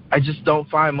on, I just don't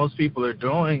find most people are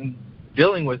dealing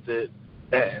with it.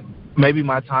 And maybe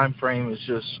my time frame is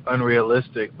just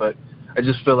unrealistic, but I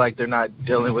just feel like they're not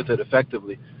dealing with it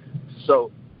effectively.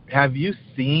 So have you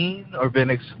seen or been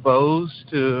exposed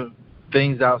to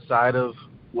things outside of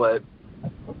what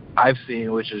I've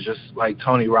seen, which is just like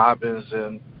Tony Robbins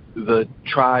and the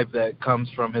tribe that comes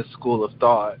from his school of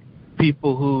thought?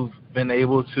 People who've been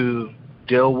able to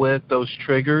deal with those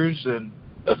triggers and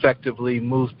effectively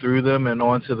move through them and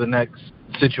on to the next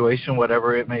situation,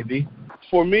 whatever it may be?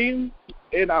 For me,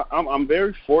 and I'm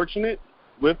very fortunate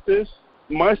with this.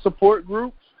 My support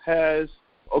group has,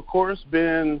 of course,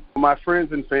 been my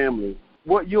friends and family.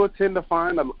 What you'll tend to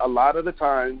find a lot of the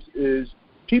times is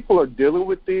people are dealing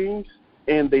with things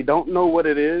and they don't know what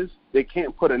it is. They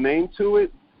can't put a name to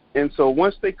it. And so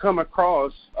once they come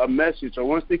across a message or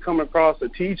once they come across a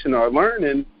teaching or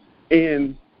learning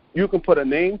and you can put a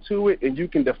name to it and you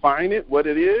can define it, what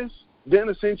it is, then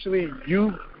essentially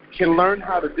you can learn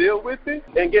how to deal with it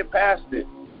and get past it,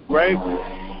 right?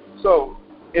 So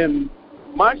in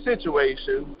my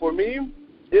situation, for me,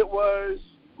 it was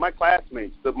my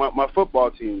classmates, my football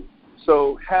team.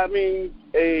 So having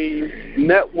a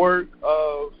network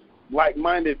of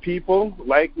like-minded people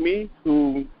like me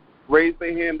who raised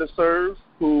their hand to serve,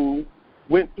 who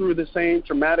went through the same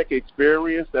traumatic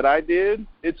experience that I did,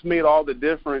 it's made all the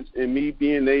difference in me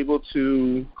being able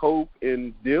to cope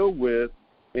and deal with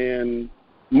and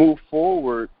move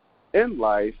forward in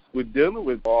life with dealing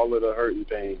with all of the hurt and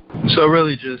pain. So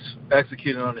really just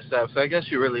executing on the steps. I guess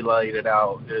you really laid it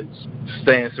out. It's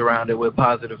staying surrounded with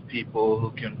positive people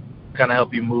who can kind of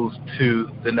help you move to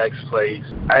the next place.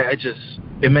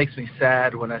 It makes me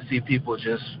sad when I see people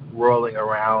just rolling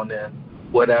around in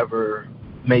whatever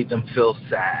made them feel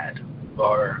sad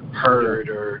or hurt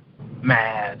or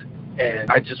mad. And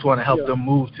I just want to help them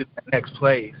move to the next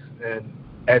place. And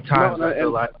at times I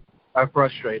feel like I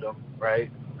frustrate them, right?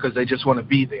 Because they just want to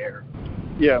be there.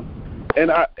 Yeah.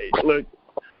 And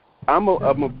I'm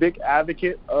a big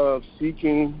advocate of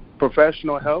seeking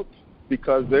professional help,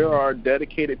 because there are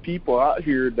dedicated people out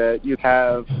here that you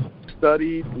have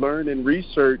studied, learned, and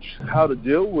researched how to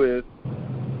deal with,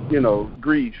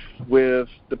 grief, with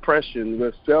depression,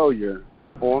 with failure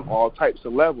on all types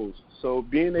of levels. So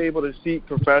being able to seek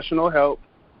professional help,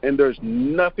 and there's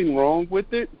nothing wrong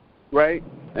with it, right?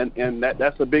 And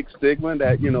that's a big stigma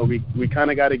that, we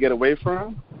kind of got to get away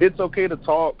from. It's okay to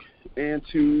talk and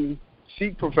to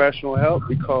seek professional help,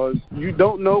 because you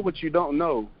don't know what you don't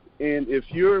know. And if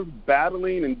you're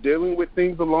battling and dealing with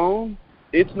things alone,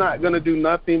 it's not going to do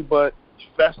nothing but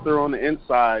fester on the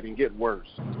inside and get worse.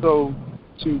 So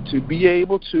to be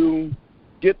able to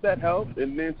get that help,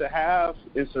 and then to have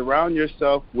and surround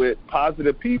yourself with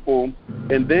positive people,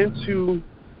 and then to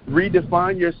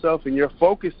redefine yourself and your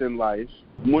focus in life,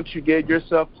 once you give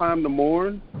yourself time to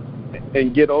mourn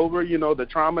and get over, the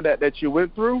trauma that you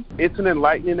went through, it's an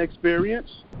enlightening experience.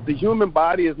 The human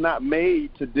body is not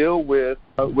made to deal with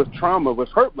trauma, with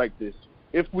hurt like this.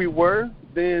 If we were,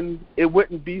 then it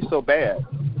wouldn't be so bad,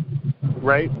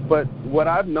 right? But what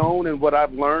I've known and what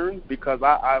I've learned, because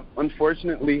I've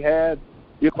unfortunately had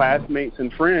your classmates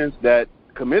and friends that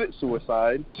committed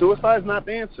suicide. Suicide is not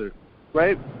the answer,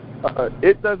 right?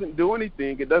 It doesn't do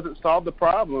anything. It doesn't solve the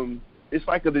problem. It's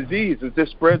like a disease. It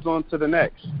just spreads on to the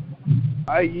next,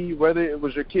 i.e. whether it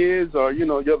was your kids or,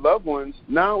 your loved ones.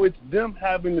 Now it's them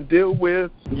having to deal with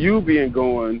you being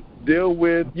gone, deal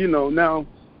with, now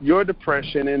your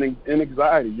depression and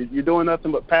anxiety. You're doing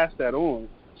nothing but pass that on.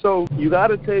 So you got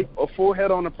to take a full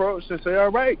head-on approach and say,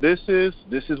 all right, this is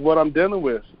what I'm dealing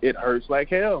with. It hurts like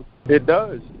hell. It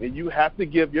does. And you have to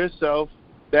give yourself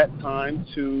that time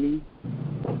to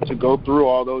go through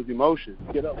all those emotions.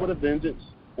 Get up with a vengeance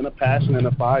and a passion and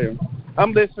a fire.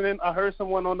 I'm listening. I heard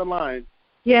someone on the line.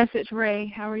 Yes, it's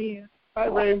Ray. How are you? Hi,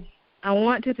 Ray. I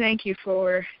want to thank you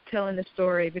for telling the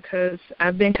story, because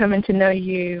I've been coming to know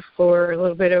you for a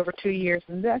little bit over 2 years,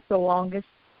 and that's the longest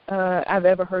I've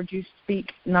ever heard you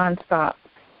speak nonstop.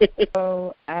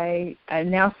 So I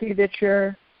now see that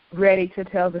you're ready to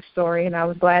tell the story, and I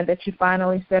was glad that you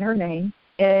finally said her name.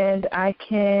 And I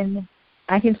can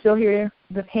still hear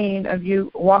the pain of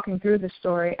you walking through the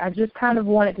story. I just kind of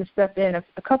wanted to step in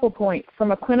a couple points.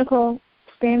 From a clinical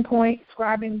standpoint,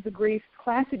 describing the grief,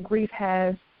 classic grief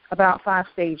has about 5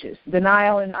 stages: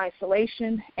 denial and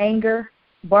isolation, anger,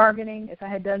 bargaining, if I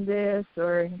had done this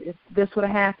or if this would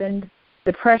have happened,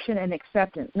 depression, and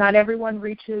acceptance. Not everyone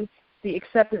reaches the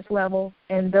acceptance level,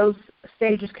 and those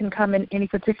stages can come in any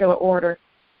particular order.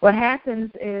 What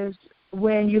happens is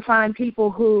when you find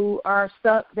people who are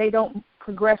stuck, they don't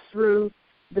progress through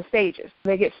the stages.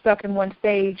 They get stuck in one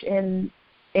stage, and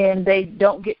they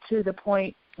don't get to the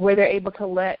point where they're able to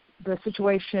let the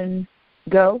situation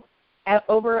go.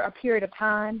 Over a period of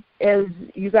time, as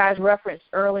you guys referenced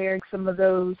earlier, some of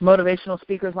those motivational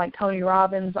speakers like Tony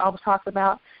Robbins always talks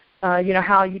about,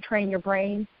 how you train your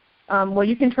brain. Well,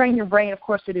 you can train your brain, of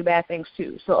course, to do bad things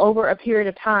too. So over a period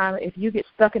of time, if you get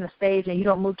stuck in a stage and you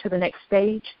don't move to the next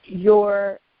stage,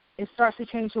 it starts to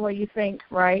change the way you think,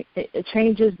 right? It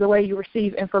changes the way you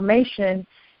receive information,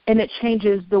 and it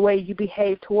changes the way you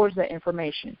behave towards that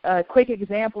information. A quick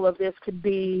example of this could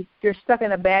be you're stuck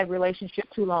in a bad relationship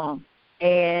too long,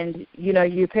 and,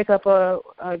 you pick up a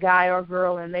guy or a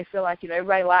girl, and they feel like,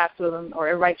 everybody lies to them or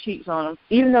everybody cheats on them.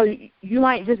 Even though you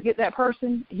might just get that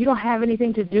person, you don't have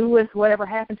anything to do with whatever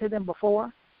happened to them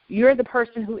before. You're the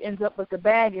person who ends up with the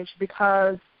baggage,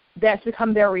 because that's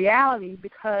become their reality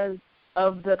because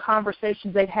of the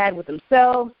conversations they've had with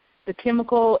themselves, the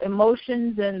chemical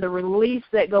emotions and the release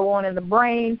that go on in the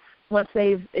brain once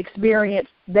they've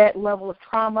experienced that level of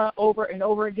trauma over and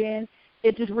over again,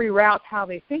 it just reroutes how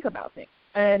they think about things.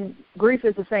 And grief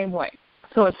is the same way.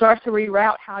 So it starts to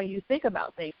reroute how you think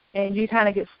about things, and you kind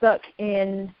of get stuck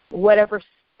in whatever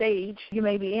stage you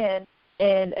may be in,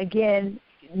 and again,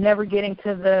 never getting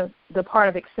to the part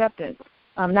of acceptance,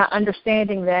 not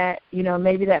understanding that,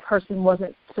 maybe that person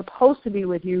wasn't supposed to be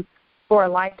with you for a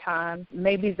lifetime.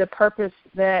 Maybe the purpose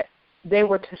that they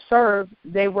were to serve,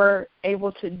 they were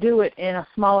able to do it in a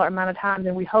smaller amount of time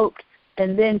than we hoped,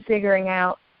 and then figuring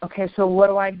out, okay, so what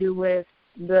do I do with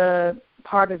the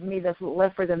part of me that's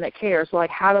left for them that cares? Like,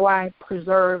 how do I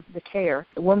preserve the care?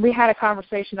 When we had a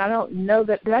conversation, I don't know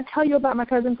that, did I tell you about my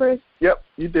cousin Chris? Yep,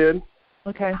 you did.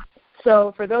 Okay.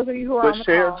 So for those of you who are on the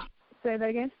call, say that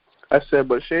again? I said,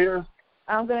 but share.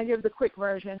 I'm going to give the quick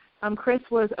version. Chris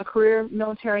was a career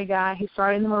military guy. He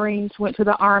started in the Marines, went to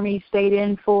the Army, stayed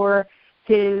in for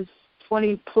his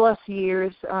 20-plus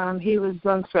years. He was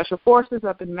on Special Forces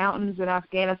up in mountains in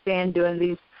Afghanistan doing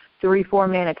these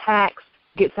 3-4-man attacks.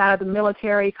 Gets out of the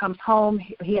military, comes home.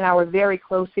 He and I were very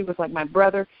close. He was like my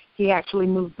brother. He actually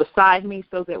moved beside me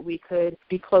so that we could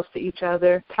be close to each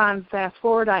other. Time fast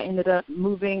forward, I ended up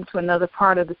moving to another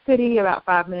part of the city about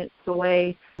 5 minutes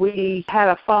away. We had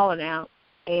a falling out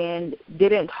and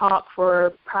didn't talk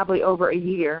for probably over a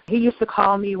year. He used to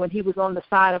call me when he was on the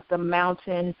side of the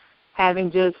mountain,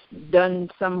 having just done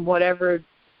some whatever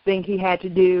thing he had to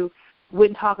do.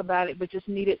 Wouldn't talk about it, but just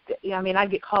needed to,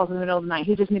 I'd get calls in the middle of the night.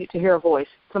 He just needed to hear a voice,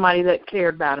 somebody that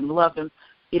cared about him, loved him.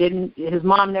 His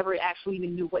mom never actually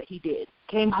even knew what he did.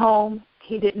 Came home,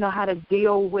 he didn't know how to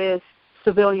deal with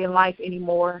civilian life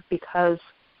anymore because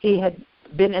he had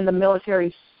been in the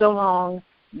military so long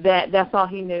that that's all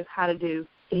he knew how to do.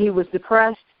 He was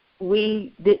depressed.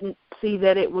 We didn't see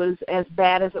that it was as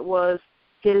bad as it was.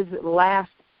 His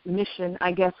last mission,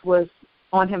 I guess, was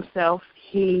on himself.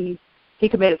 He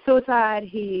committed suicide.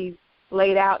 He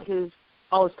laid out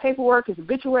all his paperwork, his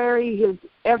obituary, his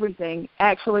everything.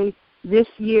 Actually, this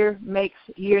year makes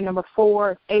year number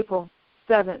 4, April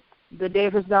 7th, the day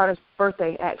of his daughter's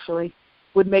birthday, actually,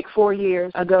 would make 4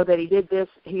 years ago that he did this.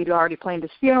 He'd already planned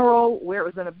his funeral, where it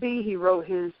was going to be. He wrote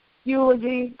his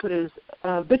eulogy, put his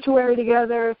obituary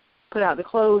together, put out the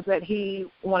clothes that he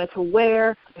wanted to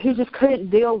wear. He just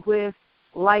couldn't deal with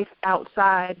life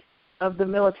outside of the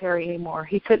military anymore.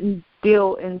 He couldn't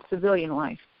deal in civilian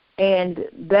life. And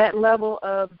that level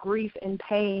of grief and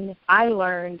pain, I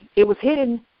learned, it was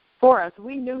hidden for us.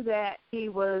 We knew that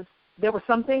there was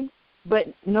something,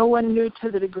 but no one knew to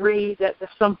the degree that the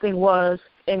something was.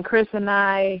 And Chris and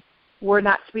I were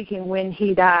not speaking when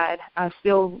he died. I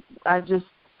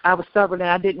was stubborn, and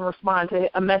I didn't respond to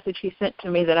a message he sent to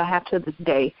me that I have to this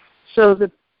day. So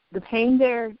the pain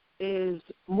there is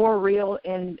more real,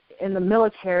 and in the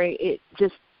military, it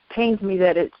just pains me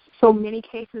that it's so many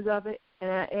cases of it,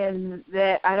 and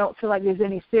that I don't feel like there's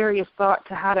any serious thought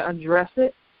to how to address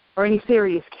it or any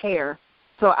serious care.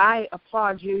 So I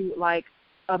applaud you like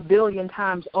a billion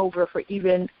times over for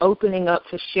even opening up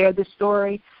to share this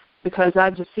story, because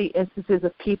I just see instances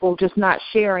of people just not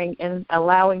sharing and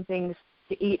allowing things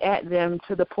to eat at them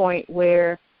to the point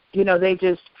where, they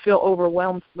just feel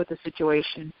overwhelmed with the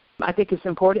situation. I think it's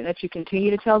important that you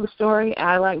continue to tell the story.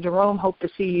 I, like Jerome, hope to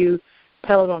see you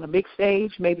tell it on a big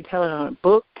stage, maybe tell it on a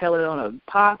book, tell it on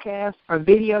a podcast or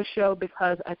video show,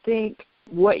 because I think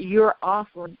what you're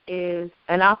offering is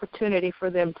an opportunity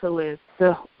for them to live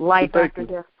the life after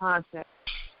death concept.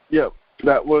 Yep,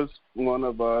 that was one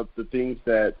of the things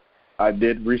that I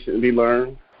did recently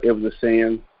learn. It was a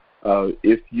saying,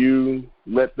 if you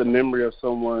let the memory of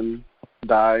someone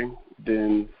die,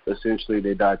 then essentially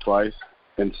they die twice.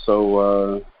 And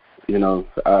so,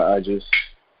 I just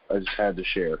had to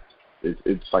share.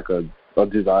 It's like a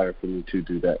desire for me to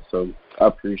do that. So I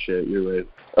appreciate you, Ed.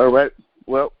 All right.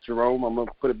 Well, Jerome, I'm going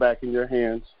to put it back in your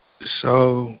hands.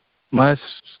 So my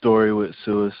story with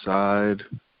suicide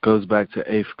goes back to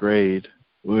 8th grade.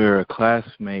 We were a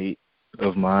classmate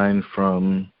of mine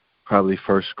from probably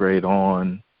 1st grade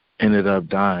on, ended up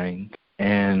dying.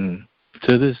 And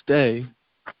to this day,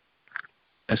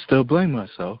 I still blame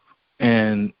myself.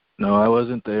 And no, I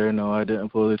wasn't there. No, I didn't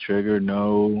pull the trigger.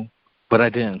 No, but I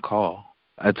didn't call.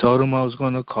 I told him I was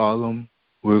going to call him.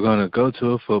 We were going to go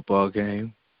to a football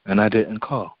game, and I didn't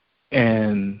call.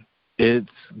 And it's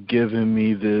given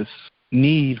me this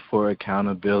need for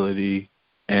accountability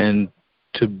and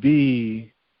to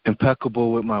be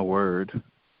impeccable with my word,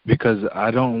 because I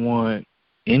don't want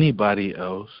anybody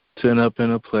else to end up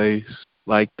in a place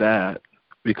like that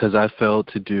because I failed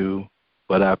to do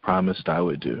what I promised I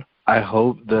would do. I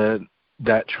hope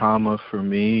that trauma for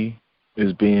me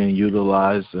is being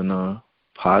utilized in a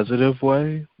positive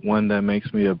way, one that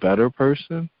makes me a better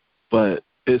person, but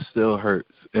it still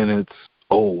hurts, and it's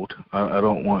old. I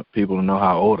don't want people to know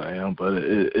how old I am, but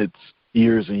it's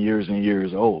years and years and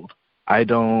years old. I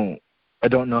don't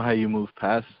know how you move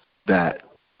past that.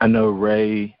 I know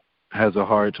Ray has a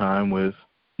hard time with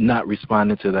not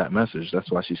responding to that message.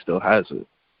 That's why she still has it.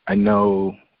 I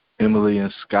know Emily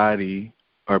and Scotty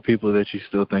are people that you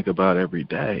still think about every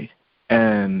day.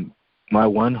 And my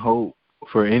one hope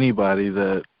for anybody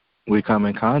that we come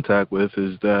in contact with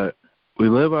is that we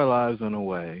live our lives in a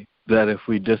way that if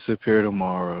we disappear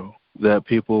tomorrow, that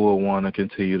people will want to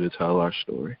continue to tell our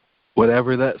story.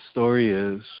 Whatever that story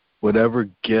is, whatever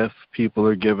gift people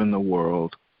are giving the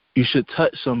world, you should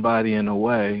touch somebody in a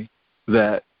way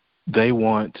that they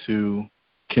want to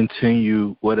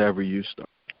continue whatever you start.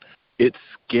 It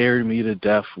scared me to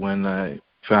death when I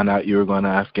found out you were going to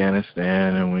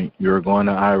Afghanistan and when you were going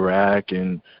to Iraq.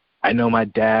 And I know my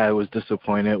dad was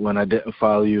disappointed when I didn't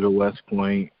follow you to West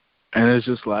Point. And it's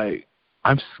just like,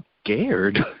 I'm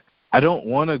scared. I don't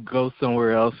want to go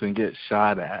somewhere else and get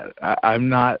shot at. I'm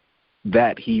not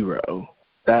that hero.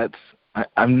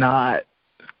 I'm not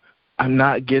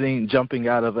jumping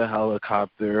out of a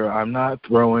helicopter. I'm not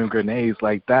throwing grenades.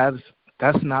 Like that's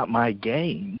not my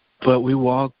game. But we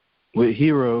walk with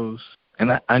heroes,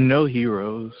 and I know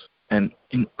heroes. And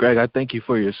Greg, I thank you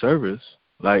for your service.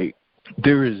 Like,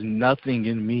 there is nothing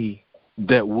in me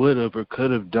that would have or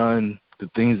could have done the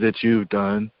things that you've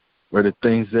done, or the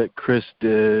things that Chris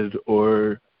did,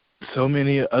 or so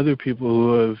many other people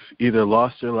who have either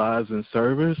lost their lives in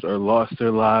service or lost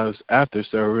their lives after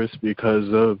service because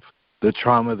of the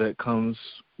trauma that comes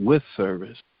with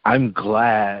service. I'm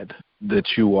glad that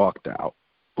you walked out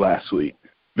last week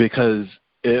because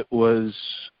it was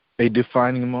a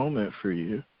defining moment for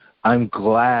you. I'm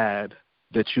glad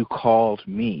that you called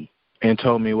me and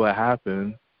told me what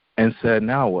happened and said,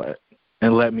 now what?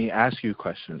 And let me ask you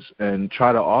questions and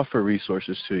try to offer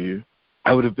resources to you.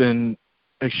 I would have been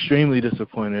extremely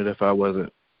disappointed if I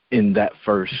wasn't in that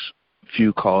first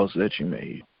few calls that you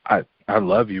made. I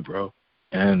love you, bro.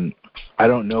 And I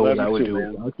don't know what I would do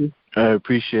without you. I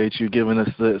appreciate you giving us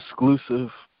the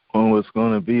exclusive on what's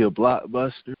going to be a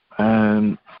blockbuster.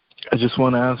 And I just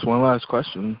want to ask one last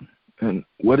question. And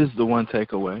what is the one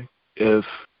takeaway? If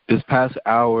this past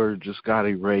hour just got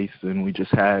erased and we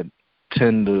just had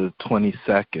 10 to 20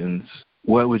 seconds,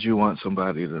 what would you want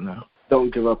somebody to know?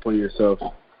 Don't give up on yourself.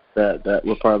 That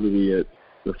will probably be it.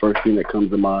 The first thing that comes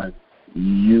to mind.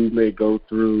 You may go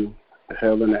through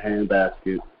hell in a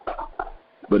handbasket,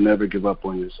 but never give up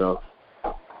on yourself.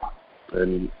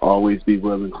 And always be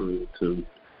willing to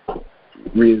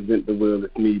reinvent the wheel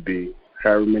if need be.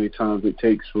 However many times it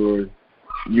takes for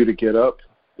you to get up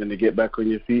and to get back on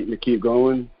your feet and to keep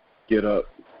going, get up.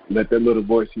 Let that little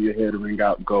voice in your head ring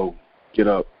out, go. Get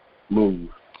up, move.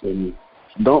 And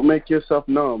don't make yourself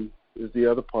numb is the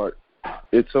other part.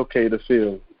 It's okay to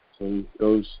feel. So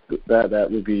that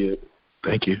would be it.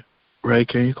 Thank you. Ray,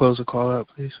 can you close the call out,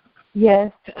 please?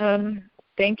 Yes.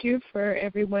 Thank you for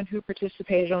everyone who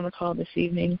participated on the call this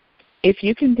evening. If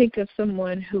you can think of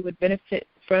someone who would benefit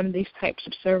from these types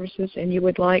of services and you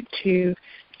would like to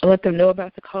let them know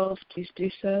about the calls, please do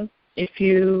so. If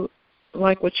you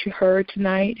like what you heard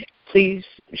tonight, please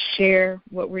share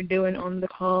what we're doing on the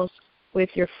calls with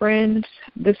your friends.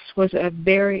 This was a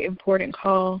very important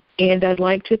call, and I'd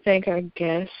like to thank our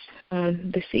guests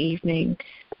this evening.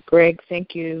 Greg,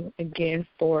 thank you again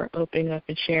for opening up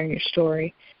and sharing your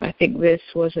story. I think this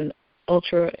was an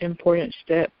ultra-important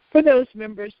step for those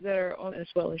members that are on as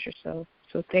well as yourself.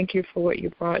 So thank you for what you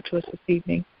brought to us this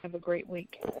evening. Have a great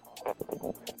week.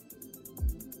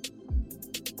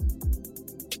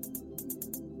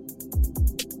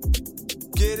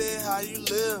 Get it how you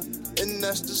live, and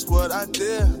that's just what I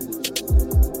did.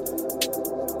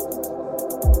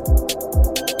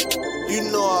 You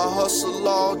know I hustle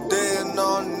all day and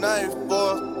all night,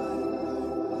 boy.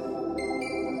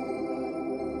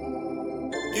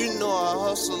 You know I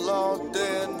hustle all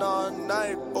day and all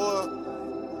night,